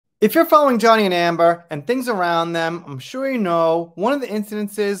If you're following Johnny and Amber and things around them, I'm sure you know one of the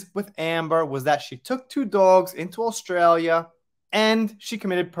incidences with Amber was that she took two dogs into Australia and she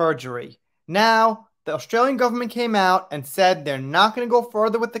committed perjury. Now, the Australian government came out and said they're not going to go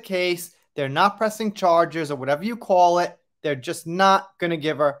further with the case. They're not pressing charges or whatever you call it. They're just not going to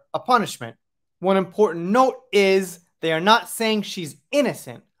give her a punishment. One important note is they are not saying she's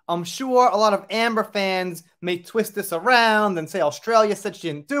innocent. I'm sure a lot of Amber fans may twist this around and say Australia said she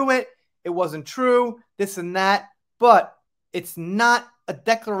didn't do it. It wasn't true, this and that. But it's not a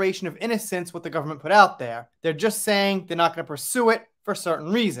declaration of innocence what the government put out there. They're just saying they're not going to pursue it for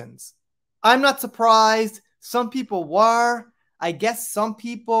certain reasons. I'm not surprised. Some people were. I guess some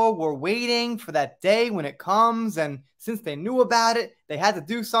people were waiting for that day when it comes, and since they knew about it, they had to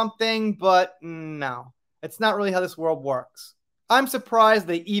do something. But no, it's not really how this world works. I'm surprised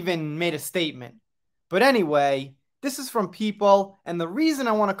they even made a statement. But anyway, this is from People, and the reason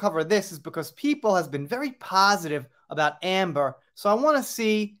I want to cover this is because People has been very positive about Amber, so I want to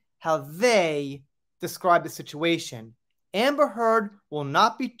see how they describe the situation. Amber Heard will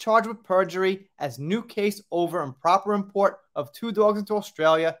not be charged with perjury as new case over improper import of two dogs into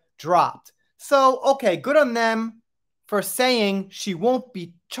Australia dropped. So, okay, good on them for saying she won't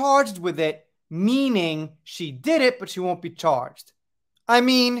be charged with it, meaning she did it, but she won't be charged. I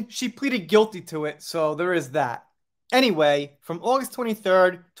mean, she pleaded guilty to it, so there is that. Anyway, from August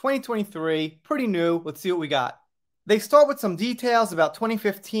 23rd, 2023, pretty new. Let's see what we got. They start with some details about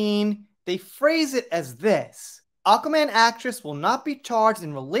 2015. They phrase it as this: Aquaman actress will not be charged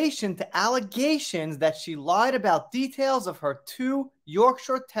in relation to allegations that she lied about details of her two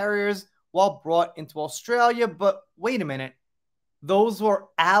Yorkshire Terriers while brought into Australia. But wait a minute. Those were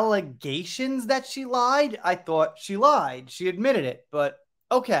allegations that she lied? I thought she lied. She admitted it, but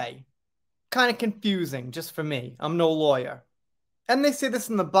okay. Kind of confusing just for me. I'm no lawyer. And they say this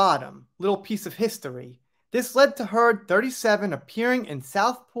in the bottom, little piece of history. This led to Heard 37 appearing in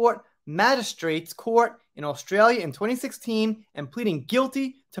Southport Magistrates Court in Australia in 2016 and pleading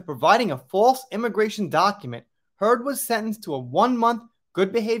guilty to providing a false immigration document. Heard was sentenced to a 1-month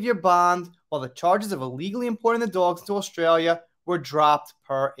good behavior bond while the charges of illegally importing the dogs to Australia were dropped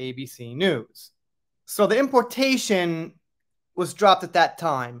per ABC News. So the importation was dropped at that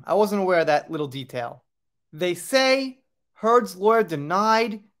time. I wasn't aware of that little detail. They say Heard's lawyer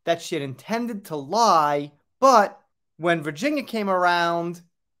denied that she had intended to lie, but when Virginia came around,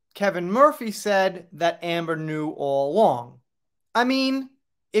 Kevin Murphy said that Amber knew all along. I mean,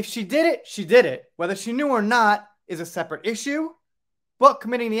 if she did it, she did it. Whether she knew or not is a separate issue, but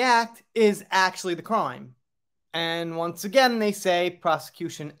committing the act is actually the crime. And once again, they say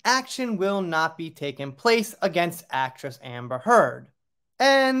prosecution action will not be taken place against actress Amber Heard.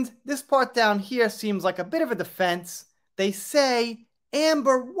 And this part down here seems like a bit of a defense. They say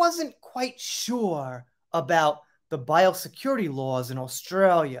Amber wasn't quite sure about the biosecurity laws in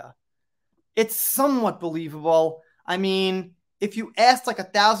Australia. It's somewhat believable. I mean, if you asked like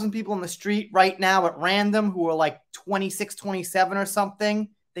 1,000 people in the street right now at random who are like 26, 27 or something,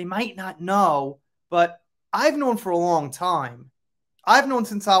 they might not know, but I've known for a long time. I've known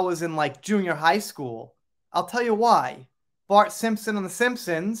since I was in like junior high school. I'll tell you why. Bart Simpson on The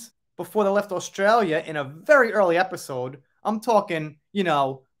Simpsons, before they left Australia in a very early episode, I'm talking,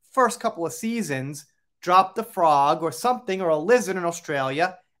 first couple of seasons, dropped a frog or something or a lizard in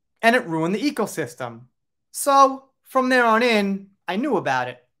Australia, and it ruined the ecosystem. So from there on in, I knew about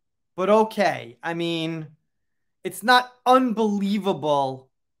it. But okay, I mean, it's not unbelievable.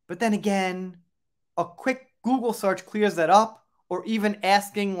 But then again, a quick Google search clears that up, or even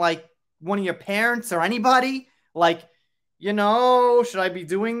asking like one of your parents or anybody, like, should I be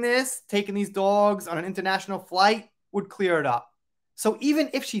doing this? Taking these dogs on an international flight would clear it up. So even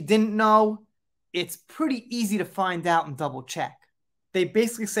if she didn't know, it's pretty easy to find out and double check. They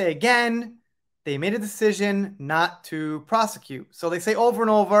basically say again, they made a decision not to prosecute. So they say over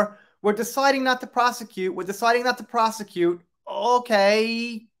and over, we're deciding not to prosecute. We're deciding not to prosecute.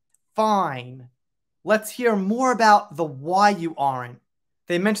 Okay, fine. Let's hear more about the why you aren't.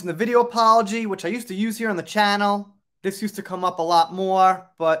 They mentioned the video apology, which I used to use here on the channel. This used to come up a lot more,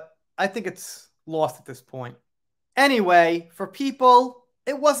 but I think it's lost at this point. Anyway, for People,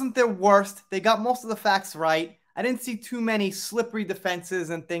 it wasn't their worst. They got most of the facts right. I didn't see too many slippery defenses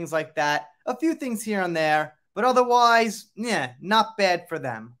and things like that. A few things here and there, but otherwise, not bad for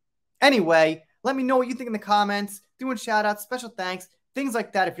them. Anyway, let me know what you think in the comments. Doing shout outs, special thanks, things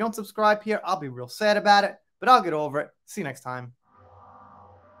like that. If you don't subscribe here, I'll be real sad about it, but I'll get over it. See you next time.